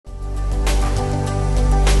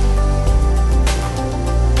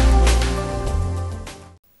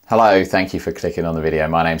Hello, thank you for clicking on the video.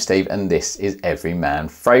 My name's Steve and this is Everyman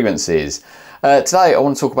Fragrances. Today I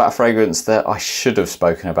want to talk about a fragrance that I should have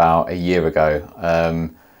spoken about a year ago,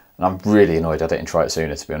 and I'm really annoyed I didn't try it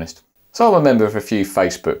sooner, to be honest. So I'm a member of a few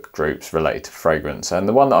Facebook groups related to fragrance, and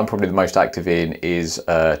the one that I'm probably the most active in is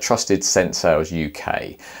Trusted Scent Sales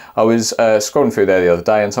UK. I was scrolling through there the other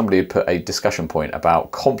day and somebody had put a discussion point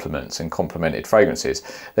about compliments and complimented fragrances.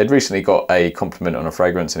 They'd recently got a compliment on a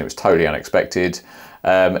fragrance and it was totally unexpected.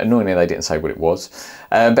 Annoyingly, they didn't say what it was.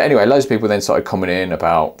 But anyway, loads of people then started commenting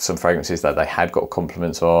about some fragrances that they had got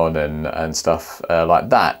compliments on and stuff like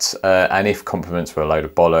that. And if compliments were a load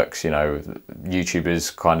of bollocks, you know,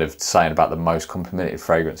 YouTubers kind of saying about the most complimented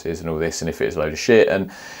fragrances and all this, and if it was a load of shit.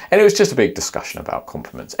 And it was just a big discussion about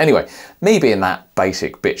compliments. Anyway, me being that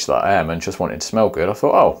basic bitch that I am and just wanting to smell good, I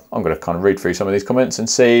thought, oh, I'm going to kind of read through some of these comments and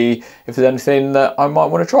see if there's anything that I might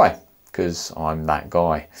want to try, because I'm that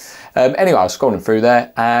guy. Anyway, I was scrolling through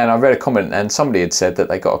there and I read a comment and somebody had said that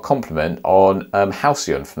they got a compliment on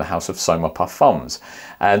Halcyon from the house of Soma Parfums.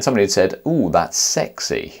 And somebody had said, ooh, that's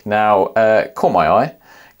sexy. Now, caught my eye,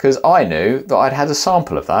 because I knew that I'd had a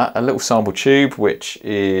sample of that, a little sample tube, which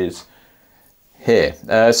is here.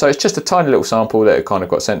 So it's just a tiny little sample that kind of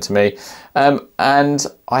got sent to me, and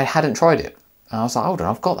I hadn't tried it. And I was like, hold on,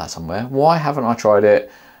 I've got that somewhere. Why haven't I tried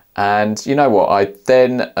it? And you know what, I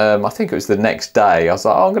then, I think it was the next day, I was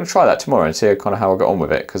like, oh, I'm going to try that tomorrow and see kind of how I got on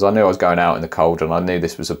with it, because I knew I was going out in the cold and I knew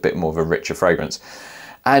this was a bit more of a richer fragrance.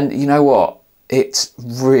 And you know what, it's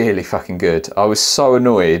really fucking good. I was so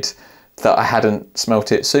annoyed that I hadn't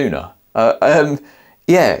smelt it sooner.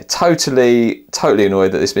 Yeah, totally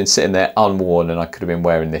annoyed that it's been sitting there unworn and I could have been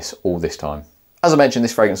wearing this all this time. As I mentioned,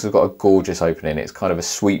 this fragrance has got a gorgeous opening. It's kind of a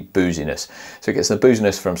sweet booziness. So it gets the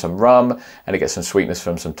booziness from some rum and it gets some sweetness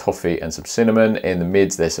from some toffee and some cinnamon. In the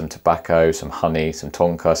mids, there's some tobacco, some honey, some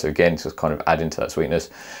tonka. So again, just kind of adding to that sweetness.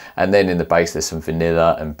 And then in the base, there's some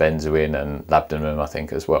vanilla and benzoin and labdanum, I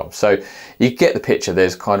think, as well. So you get the picture.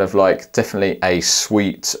 There's kind of like definitely a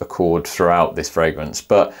sweet accord throughout this fragrance.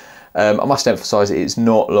 But I must emphasize it's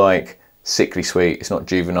not like sickly sweet, it's not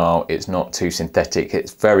juvenile, it's not too synthetic,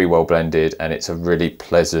 it's very well blended and it's a really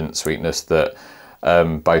pleasant sweetness that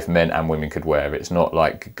both men and women could wear. It's not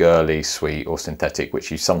like girly sweet or synthetic,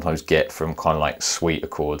 which you sometimes get from kind of like sweet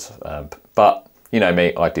accords, but you know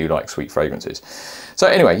me, I do like sweet fragrances. So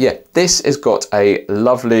anyway, yeah, this has got a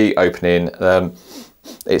lovely opening.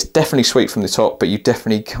 It's definitely sweet from the top, but you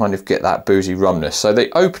definitely kind of get that boozy rumness. So the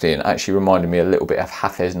opening actually reminded me a little bit of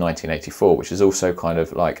Hafez 1984, which is also kind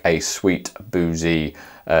of like a sweet, boozy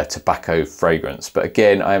tobacco fragrance. But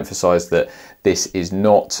again, I emphasize that this is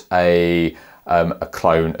not a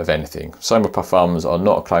clone of anything. Soma Parfums are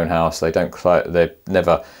not a clone house. They're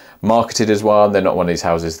never marketed as one. They're not one of these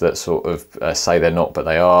houses that sort of say they're not, but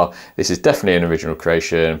they are. This is definitely an original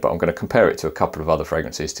creation, but I'm going to compare it to a couple of other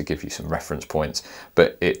fragrances to give you some reference points,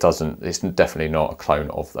 but it's definitely not a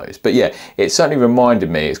clone of those. But yeah, it certainly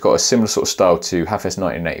reminded me, it's got a similar sort of style to Hafez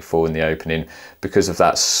 1984 in the opening because of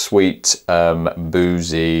that sweet,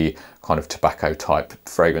 boozy kind of tobacco type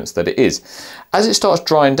fragrance that it is. As it starts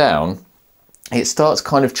drying down, it starts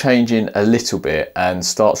kind of changing a little bit and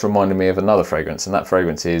starts reminding me of another fragrance, and that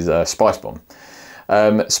fragrance is Spicebomb.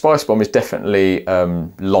 Spicebomb is definitely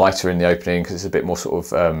lighter in the opening because it's a bit more sort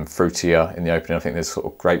of fruitier in the opening. I think there's sort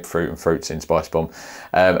of grapefruit and fruits in Spicebomb.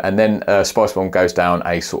 And then Spicebomb goes down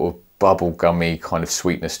a sort of bubblegummy kind of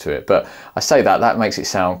sweetness to it. But I say that makes it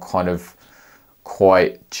sound kind of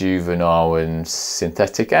quite juvenile and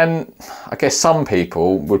synthetic. And I guess some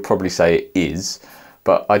people would probably say it is,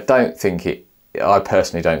 but I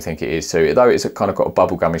personally don't think it is too. Though it's kind of got a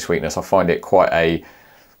bubblegummy sweetness, I find it quite a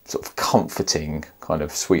sort of comforting kind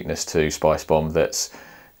of sweetness to Spicebomb that's,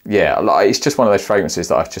 yeah, like, it's just one of those fragrances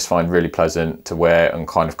that I just find really pleasant to wear and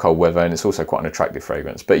kind of cold weather, and it's also quite an attractive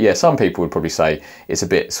fragrance. But yeah, some people would probably say it's a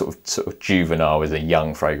bit sort of juvenile as a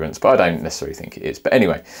young fragrance, but I don't necessarily think it is. But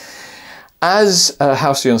anyway, as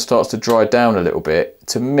Halcyon starts to dry down a little bit,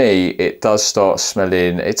 to me it does start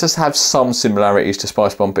smelling, it does have some similarities to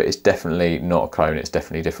Spicebomb, but it's definitely not a clone, it's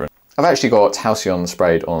definitely different. I've actually got Halcyon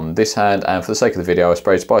sprayed on this hand, and for the sake of the video I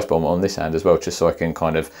sprayed Spicebomb on this hand as well, just so I can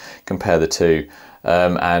kind of compare the two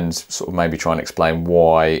and sort of maybe try and explain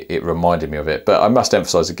why it reminded me of it. But I must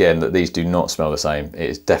emphasize again that these do not smell the same. It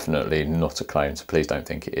is definitely not a clone, so please don't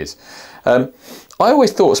think it is. I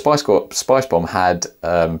always thought Spicebomb had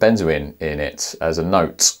benzoin in it as a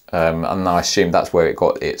note, and I assumed that's where it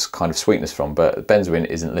got its kind of sweetness from, but benzoin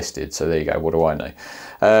isn't listed, so there you go, what do I know.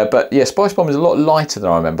 But yeah, Spicebomb is a lot lighter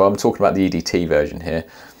than I remember. I'm talking about the EDT version here.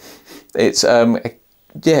 It's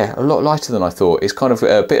yeah, a lot lighter than I thought. It's kind of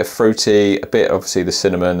a bit of fruity, a bit obviously the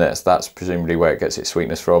cinnamon, that's presumably where it gets its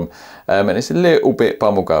sweetness from, and it's a little bit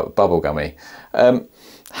bubblegummy.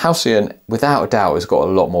 Halcyon, without a doubt, has got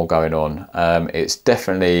a lot more going on. It's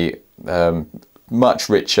definitely much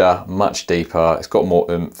richer, much deeper, it's got more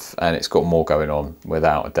oomph, and it's got more going on,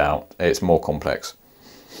 without a doubt. It's more complex.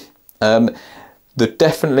 One of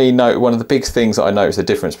the big things that I noticed the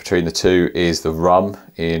difference between the two is the rum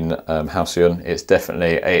in Halcyon.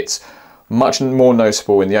 It's much more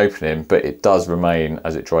noticeable in the opening, but it does remain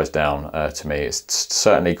as it dries down to me. It's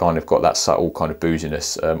certainly kind of got that subtle kind of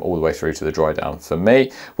booziness all the way through to the dry down for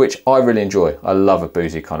me, which I really enjoy. I love a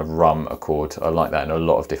boozy kind of rum accord. I like that in a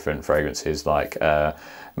lot of different fragrances, like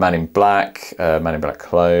Man in Black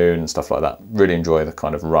Cologne and stuff like that. Really enjoy the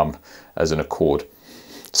kind of rum as an accord.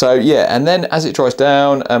 So yeah, and then as it dries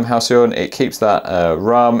down, Halcyon, it keeps that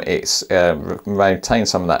rum, it's maintains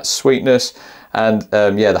some of that sweetness, and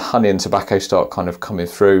yeah, the honey and tobacco start kind of coming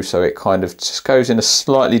through, so it kind of just goes in a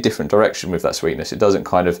slightly different direction with that sweetness. It doesn't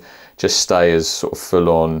kind of just stay as sort of full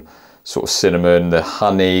on sort of cinnamon. The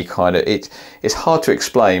honey kind of, it's hard to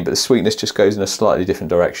explain, but the sweetness just goes in a slightly different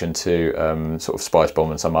direction to sort of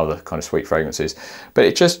Spicebomb and some other kind of sweet fragrances. But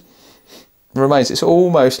it just remains, it's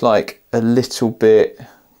almost like a little bit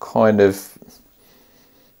kind of,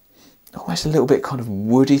 almost a little bit kind of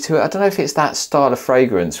woody to it. I don't know if it's that style of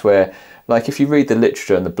fragrance where, like, if you read the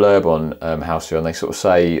literature and the blurb on Halcyon, they sort of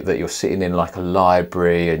say that you're sitting in like a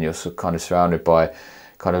library and you're sort of kind of surrounded by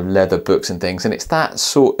kind of leather books and things, and it's that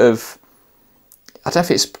sort of, I don't know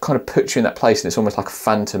if it's kind of puts you in that place, and it's almost like a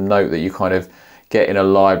phantom note that you kind of get in a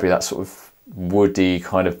library, that sort of woody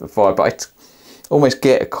kind of vibe, but I almost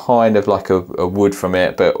get a kind of like a wood from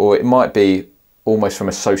it, or it might be almost from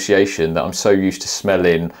association that I'm so used to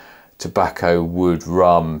smelling tobacco, wood,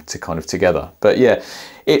 rum to kind of together. But yeah,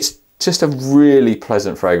 it's just a really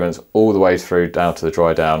pleasant fragrance all the way through down to the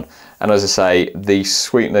dry down. And as I say, the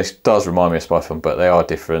sweetness does remind me of Spicebomb, but they are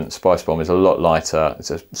different. Spicebomb is a lot lighter, it's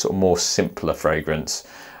a sort of more simpler fragrance,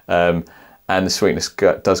 and the sweetness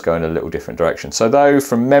does go in a little different direction. So though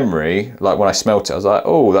from memory, like when I smelt it, I was like,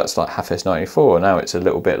 oh, that's like Hafez 94. Now it's a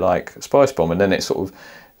little bit like Spicebomb, and then it sort of,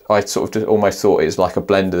 I sort of just almost thought it was like a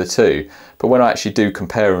blend of the two. But when I actually do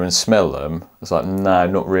compare them and smell them, I was like, no,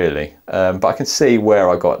 not really. But I can see where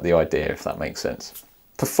I got the idea, if that makes sense.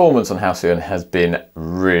 Performance on Halcyon has been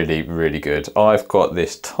really, really good. I've got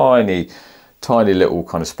this tiny little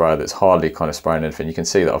kind of sprayer that's hardly kind of spraying anything. You can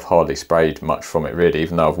see that I've hardly sprayed much from it really,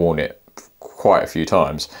 even though I've worn it quite a few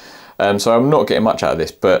times. So I'm not getting much out of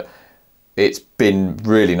this, but it's been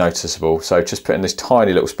really noticeable. So just putting this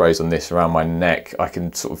tiny little sprays on this around my neck, I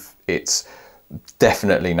can sort of, it's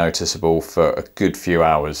definitely noticeable for a good few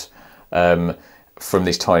hours from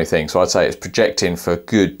these tiny things. So I'd say it's projecting for a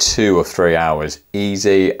good 2 or 3 hours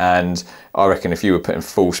easy, and I reckon if you were putting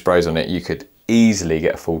full sprays on it, you could easily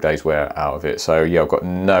get a full day's wear out of it. So yeah, I've got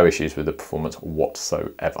no issues with the performance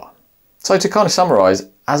whatsoever. So to kind of summarize,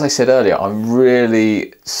 as I said earlier, I'm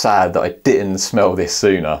really sad that I didn't smell this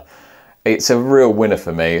sooner. It's a real winner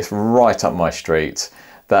for me. It's right up my street.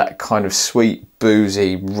 That kind of sweet,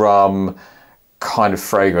 boozy, rum kind of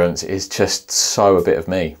fragrance is just so a bit of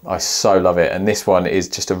me. I so love it. And this one is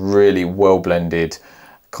just a really well blended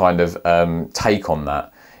kind of take on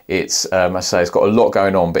that. It's, I say, it's got a lot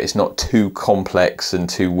going on, but it's not too complex and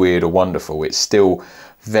too weird or wonderful. It's still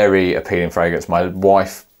very appealing fragrance. My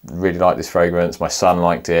wife really liked this fragrance. My son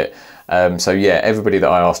liked it. So yeah, everybody that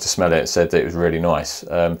I asked to smell it said that it was really nice.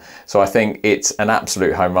 So I think it's an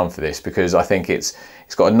absolute home run for this, because I think it's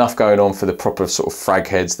got enough going on for the proper sort of frag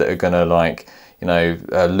heads that are gonna, like, you know,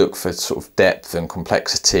 look for sort of depth and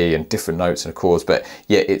complexity and different notes and accords, but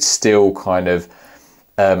yet it's still kind of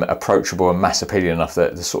approachable and mass appealing enough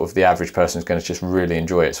that the sort of the average person is going to just really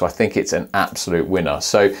enjoy it. So I think it's an absolute winner.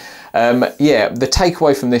 So yeah, the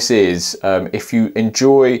takeaway from this is if you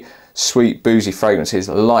enjoy sweet boozy fragrances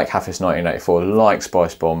like Hafez 1984, like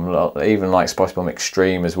Spicebomb, even like Spicebomb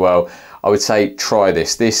Extreme as well, I would say try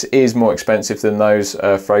this. This is more expensive than those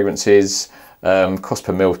fragrances. Cost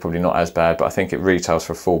per mil is probably not as bad, but I think it retails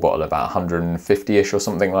for a full bottle about 150-ish or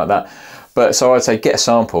something like that. But so I'd say get a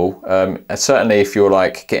sample, and certainly if you're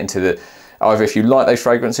like getting to the, either if you like those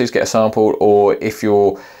fragrances, get a sample, or if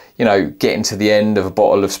you're, you know, getting to the end of a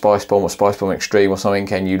bottle of Spicebomb or Spicebomb Extreme or something,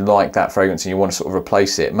 and you like that fragrance and you want to sort of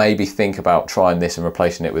replace it, maybe think about trying this and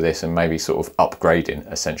replacing it with this, and maybe sort of upgrading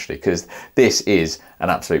essentially, because this is an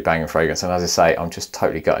absolute banging fragrance. And as I say, I'm just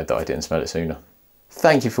totally gutted that I didn't smell it sooner.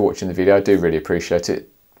 Thank you for watching the video. I do really appreciate it.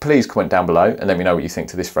 please comment down below and let me know what you think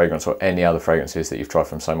to this fragrance or any other fragrances that you've tried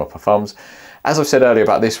from Soma Parfums. As I've said earlier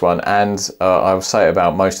about this one, and I'll say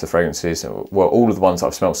about most of the fragrances, well, all of the ones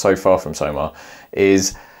I've smelled so far from Soma,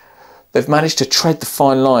 is they've managed to tread the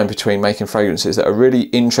fine line between making fragrances that are really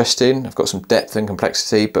interesting, have got some depth and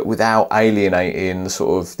complexity, but without alienating the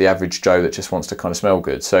sort of the average Joe that just wants to kind of smell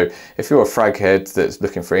good. So if you're a frag head that's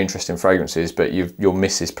looking for interesting fragrances, but your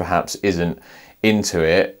missus perhaps isn't into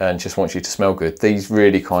it and just wants you to smell good, these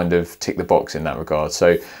really kind of tick the box in that regard.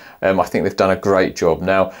 So I think they've done a great job.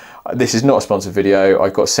 Now, this is not a sponsored video. I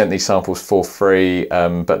got sent these samples for free,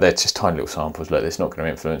 but they're just tiny little samples. Look, it's not going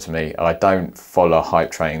to influence me. I don't follow hype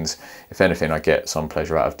trains. If anything, I get some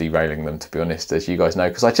pleasure out of derailing them, to be honest, as you guys know,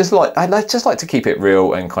 because I just like to keep it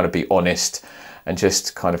real and kind of be honest and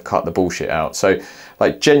just kind of cut the bullshit out. So,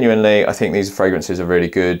 like, genuinely, I think these fragrances are really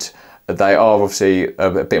good. They are obviously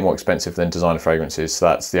a bit more expensive than designer fragrances, so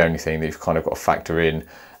that's the only thing that you've kind of got to factor in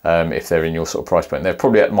if they're in your sort of price point. They're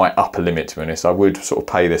probably at my upper limit, to be honest. I would sort of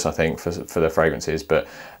pay this, I think, for the fragrances, but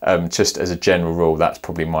just as a general rule, that's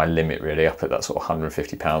probably my limit, really, up at that sort of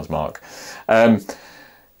 £150 mark.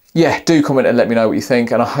 Yeah, do comment and let me know what you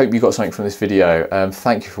think, and I hope you got something from this video.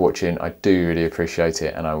 Thank you for watching. I do really appreciate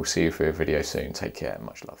it, and I will see you for a video soon. Take care,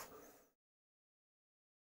 much love.